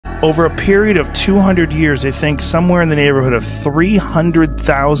Over a period of 200 years, they think somewhere in the neighborhood of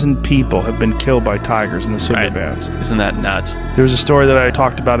 300,000 people have been killed by tigers in the Sundarbans. Right. Isn't that nuts? There was a story that I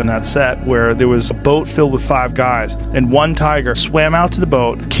talked about in that set where there was a boat filled with 5 guys, and one tiger swam out to the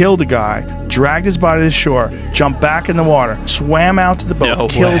boat, killed a guy, dragged his body to the shore, jumped back in the water, swam out to the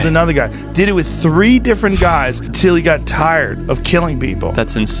boat, killed another guy. Did it with 3 different guys until he got tired of killing people.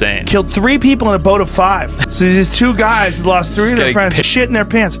 That's insane. Killed 3 people in a boat of 5. So these 2 guys lost 3 of their friends, shit in their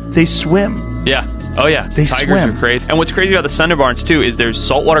pants. They swim. Yeah. Oh, yeah. They Tigers swim. are crazy. And what's crazy about the Sundarbans, too, is there's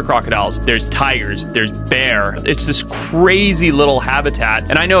saltwater crocodiles, there's tigers, there's bear. It's this crazy little habitat.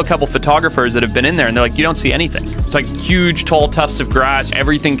 And I know a couple photographers that have been in there, and they're like, you don't see anything. It's like huge, tall tufts of grass.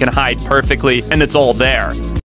 Everything can hide perfectly, and it's all there.